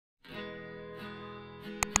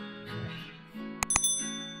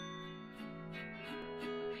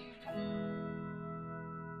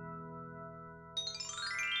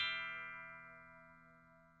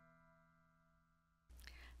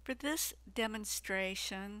For this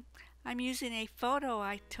demonstration, I'm using a photo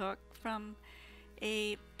I took from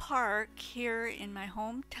a park here in my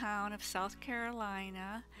hometown of South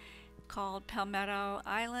Carolina called Palmetto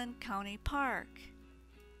Island County Park.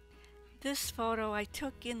 This photo I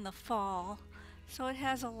took in the fall, so it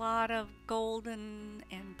has a lot of golden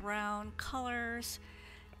and brown colors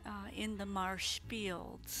in the marsh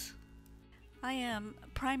fields. I am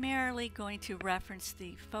primarily going to reference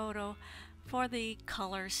the photo for the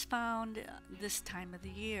colors found this time of the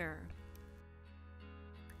year.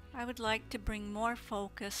 I would like to bring more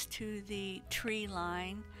focus to the tree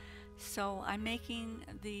line, so I'm making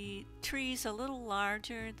the trees a little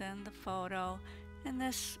larger than the photo, and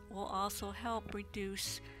this will also help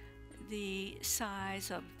reduce the size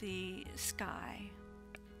of the sky.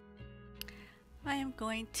 I am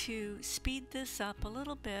going to speed this up a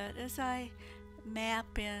little bit as I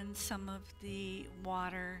map in some of the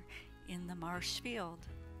water in the marsh field.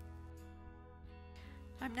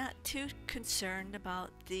 I'm not too concerned about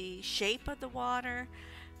the shape of the water,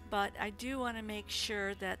 but I do want to make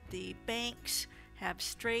sure that the banks have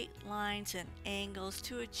straight lines and angles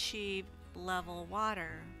to achieve level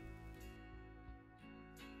water.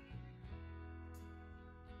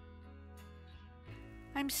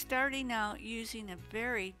 I'm starting out using a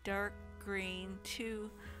very dark green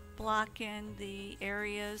to block in the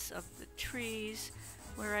areas of the trees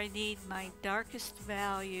where I need my darkest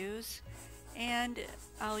values, and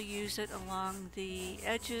I'll use it along the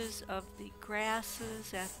edges of the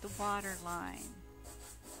grasses at the water line.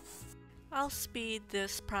 I'll speed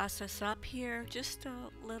this process up here just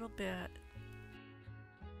a little bit.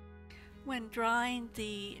 When drawing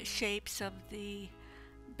the shapes of the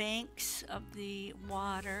banks of the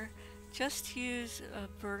water, just use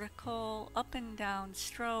vertical up and down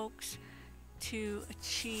strokes to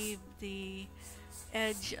achieve the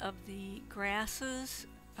edge of the grasses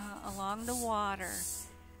along the water.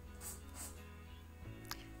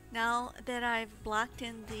 Now that I've blocked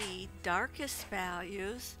in the darkest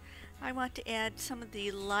values, I want to add some of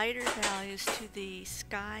the lighter values to the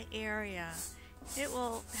sky area. It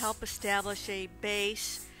will help establish a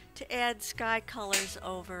base to add sky colors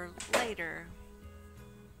over later.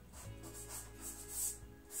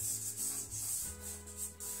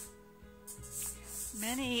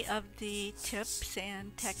 Many of the tips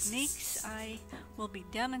and techniques I will be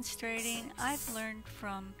demonstrating I've learned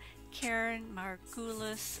from Karen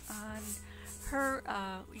Margulis on her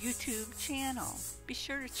YouTube channel. Be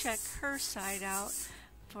sure to check her site out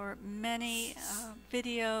for many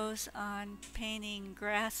videos on painting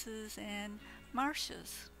grasses and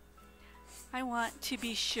marshes. I want to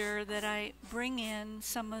be sure that I bring in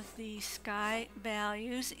some of the sky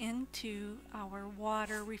values into our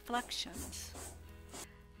water reflections.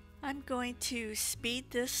 I'm going to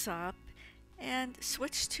speed this up and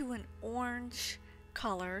switch to an orange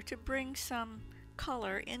color to bring some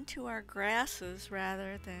color into our grasses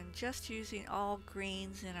rather than just using all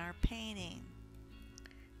greens in our painting.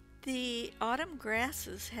 The autumn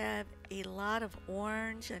grasses have a lot of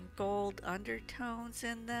orange and gold undertones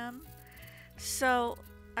in them, so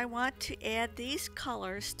I want to add these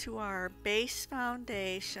colors to our base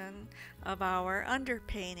foundation of our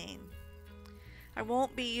underpainting. I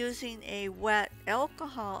won't be using a wet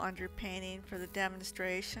alcohol underpainting for the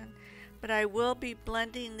demonstration, but I will be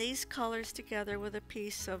blending these colors together with a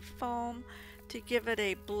piece of foam to give it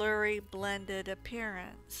a blurry blended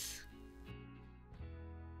appearance.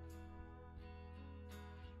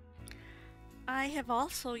 I have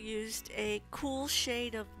also used a cool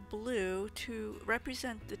shade of blue to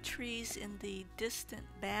represent the trees in the distant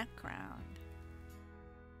background.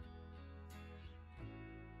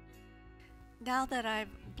 Now that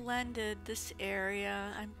I've blended this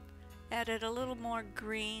area, I've added a little more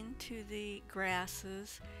green to the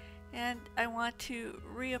grasses, and I want to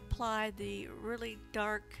reapply the really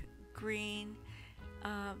dark green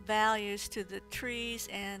values to the trees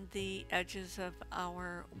and the edges of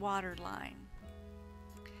our water line.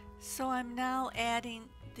 So I'm now adding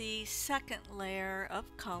the second layer of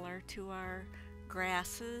color to our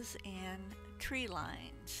grasses and tree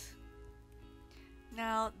lines.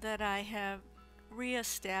 Now that I have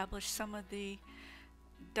reestablished some of the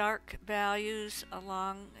dark values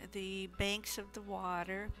along the banks of the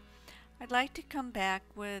water, I'd like to come back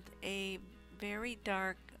with a very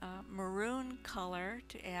dark maroon color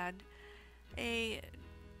to add a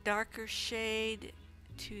darker shade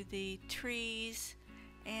to the trees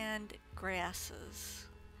and grasses.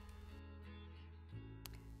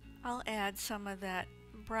 I'll add some of that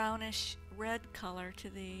brownish red color to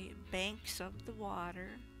the banks of the water,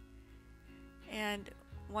 and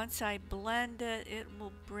once I blend it, it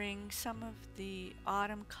will bring some of the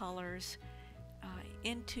autumn colors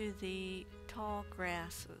into the tall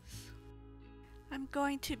grasses. I'm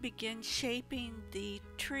going to begin shaping the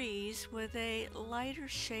trees with a lighter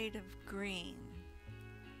shade of green.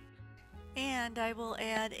 And I will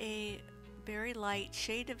add a very light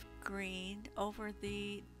shade of green over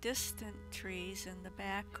the distant trees in the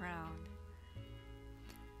background.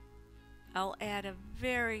 I'll add a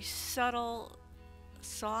very subtle,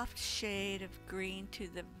 soft shade of green to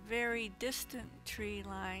the very distant tree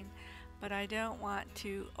line, but I don't want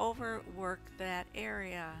to overwork that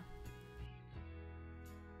area.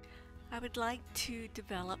 I would like to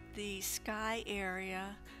develop the sky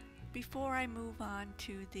area before I move on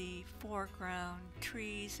to the foreground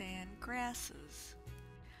trees and grasses.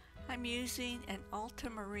 I'm using an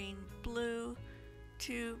ultramarine blue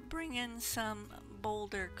to bring in some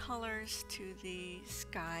bolder colors to the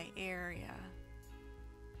sky area.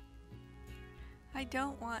 I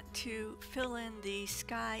don't want to fill in the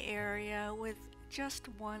sky area with just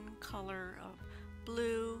one color of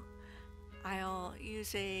blue. I'll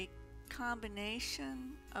use a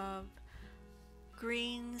combination of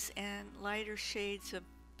greens and lighter shades of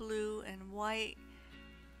blue and white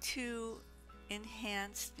to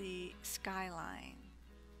enhance the skyline.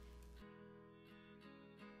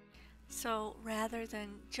 So rather than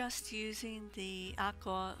just using the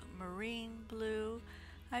aquamarine blue,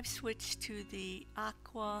 I've switched to the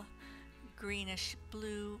aqua greenish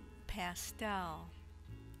blue pastel.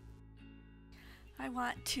 I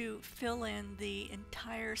want to fill in the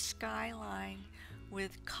entire skyline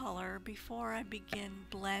with color before I begin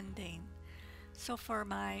blending. So for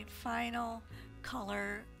my final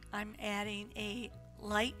color, I'm adding a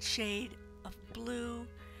light shade of blue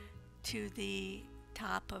to the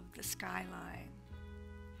top of the skyline.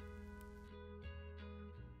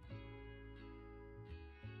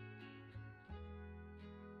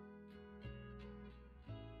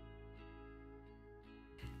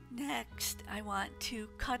 Next, I want to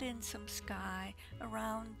cut in some sky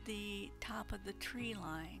around the top of the tree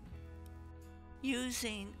line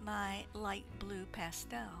using my light blue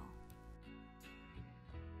pastel.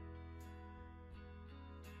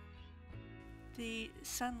 The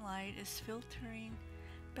sunlight is filtering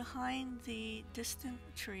behind the distant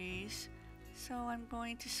trees, so I'm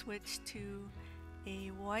going to switch to a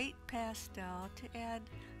white pastel to add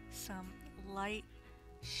some light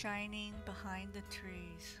shining behind the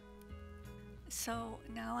trees. So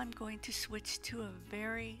now I'm going to switch to a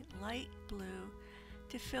very light blue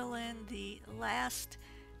to fill in the last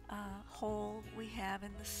hole we have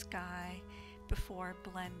in the sky before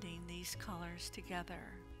blending these colors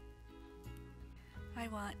together. I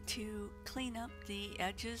want to clean up the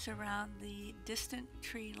edges around the distant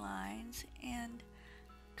tree lines and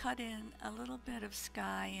cut in a little bit of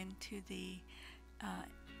sky into the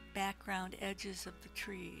background edges of the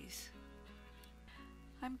trees.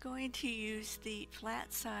 I'm going to use the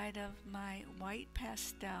flat side of my white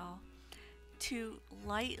pastel to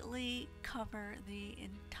lightly cover the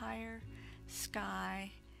entire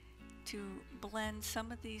sky to blend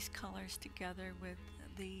some of these colors together with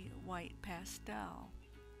the white pastel.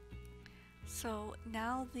 So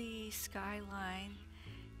now the skyline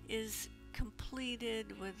is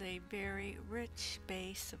completed with a very rich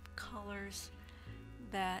base of colors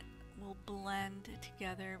that will blend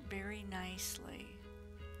together very nicely.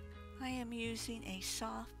 I am using a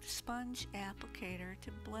soft sponge applicator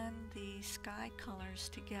to blend the sky colors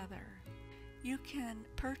together. You can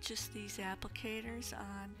purchase these applicators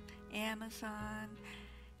on Amazon,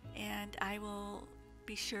 and I will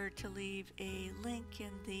be sure to leave a link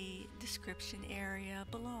in the description area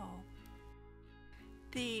below.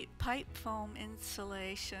 The pipe foam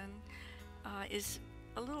insulation is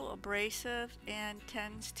a little abrasive and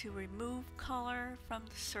tends to remove color from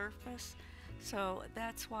the surface, so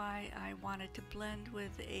that's why I wanted to blend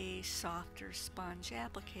with a softer sponge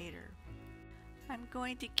applicator. I'm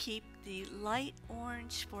going to keep the light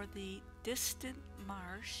orange for the distant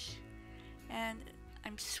marsh, and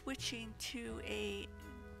I'm switching to a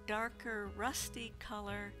darker rusty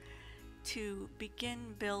color to begin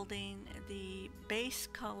building the base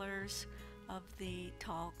colors of the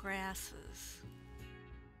tall grasses.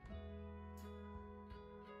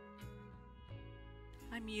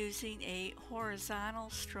 I'm using a horizontal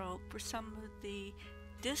stroke for some of the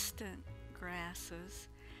distant grasses,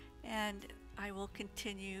 and I will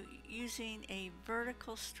continue using a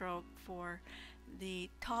vertical stroke for the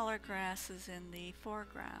taller grasses in the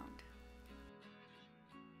foreground.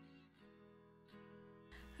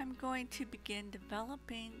 I'm going to begin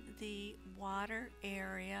developing the water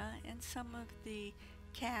area and some of the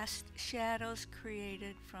cast shadows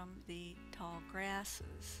created from the tall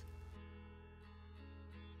grasses.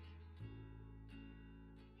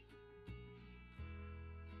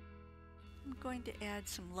 I'm going to add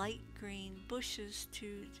some light green bushes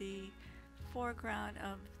to the foreground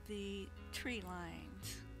of the tree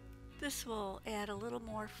lines. This will add a little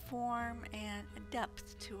more form and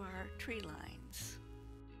depth to our tree lines.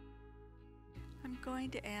 I'm going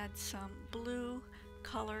to add some blue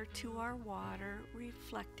color to our water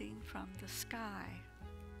reflecting from the sky.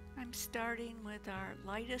 I'm starting with our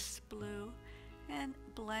lightest blue and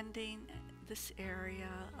blending this area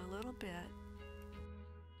a little bit.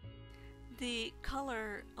 The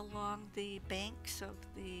color along the banks of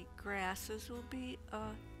the grasses will be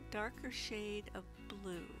a darker shade of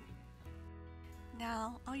blue.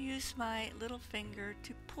 Now I'll use my little finger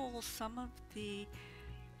to pull some of the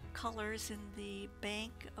colors in the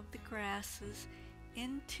bank of the grasses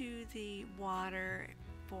into the water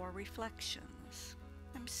for reflections.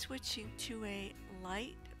 I'm switching to a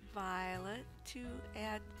light violet to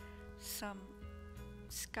add some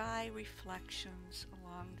sky reflections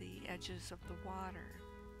along the edges of the water.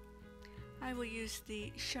 I will use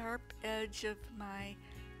the sharp edge of my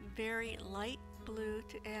very light blue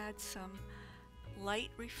to add some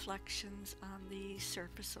light reflections on the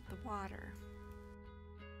surface of the water.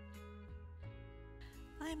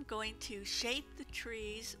 I'm going to shape the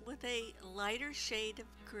trees with a lighter shade of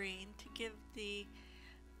green to give the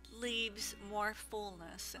leaves more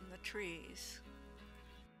fullness in the trees.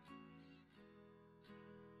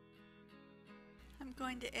 I'm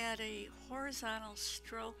going to add a horizontal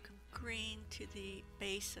stroke of green to the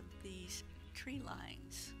base of these tree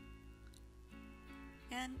lines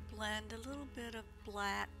and blend a little bit of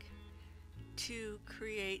black to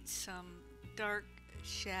create some dark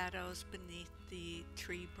shadows beneath the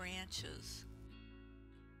tree branches.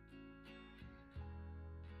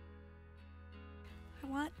 I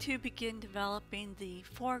want to begin developing the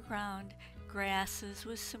foreground grasses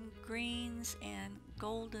with some greens and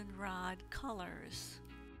goldenrod colors.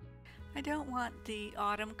 I don't want the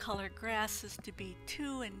autumn colored grasses to be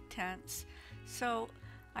too intense, so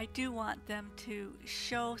I do want them to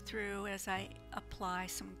show through as I apply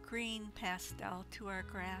some green pastel to our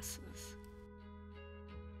grasses.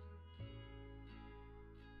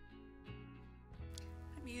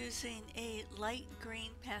 I'm using a light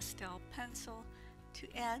green pastel pencil to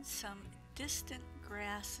add some distant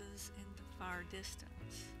grasses in the far distance.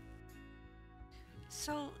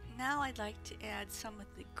 So now I'd like to add some of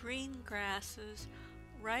the green grasses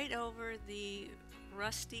right over the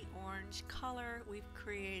rusty orange color we've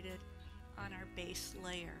created on our base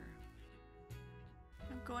layer.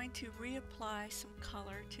 I'm going to reapply some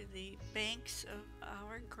color to the banks of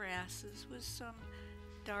our grasses with some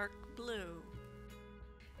dark blue.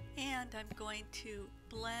 And I'm going to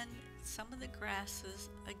blend some of the grasses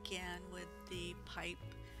again with the pipe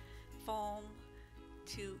foam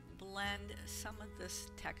to blend some of this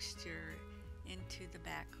texture into the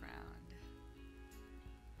background.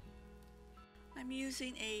 I'm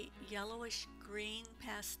using a yellowish green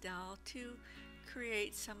pastel to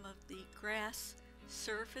create some of the grass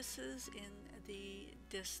surfaces in the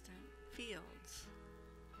distant fields.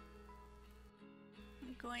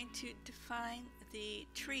 I'm going to define the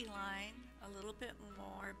tree line a little bit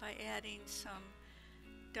more by adding some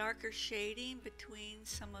darker shading between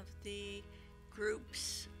some of the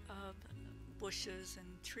groups of bushes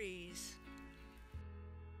and trees.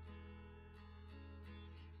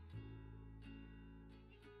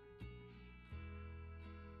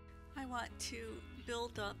 I want to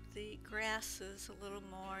build up the grasses a little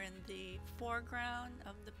more in the foreground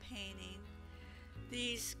of the painting.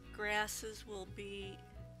 These grasses will be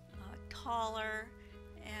taller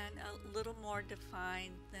and a little more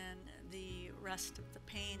defined than the rest of the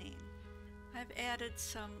painting. I've added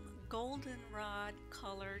some goldenrod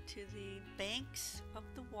color to the banks of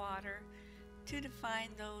the water to define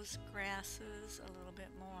those grasses a little bit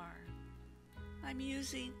more. I'm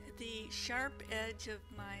using the sharp edge of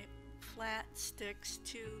my flat sticks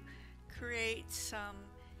to create some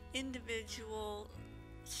individual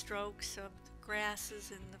strokes of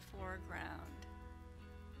grasses in the foreground.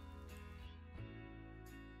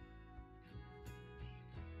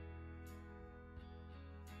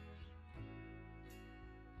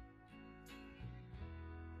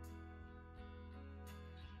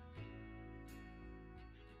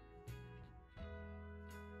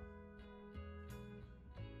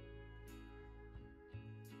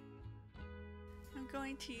 I'm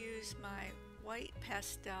going to use my white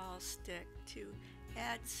pastel stick to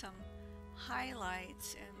add some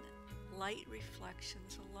highlights and light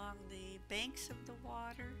reflections along the banks of the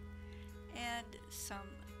water and some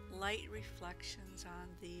light reflections on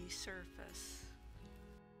the surface.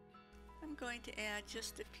 I'm going to add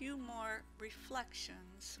just a few more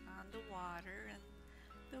reflections on the water, and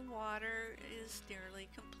the water is nearly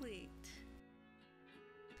complete.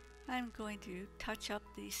 I'm going to touch up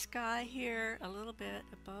the sky here a little bit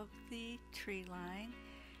above the tree line,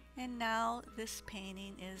 and now this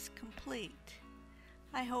painting is complete.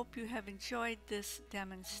 I hope you have enjoyed this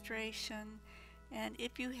demonstration, and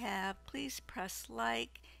if you have, please press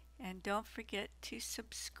like and don't forget to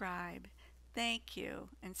subscribe. Thank you,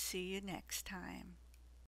 and see you next time.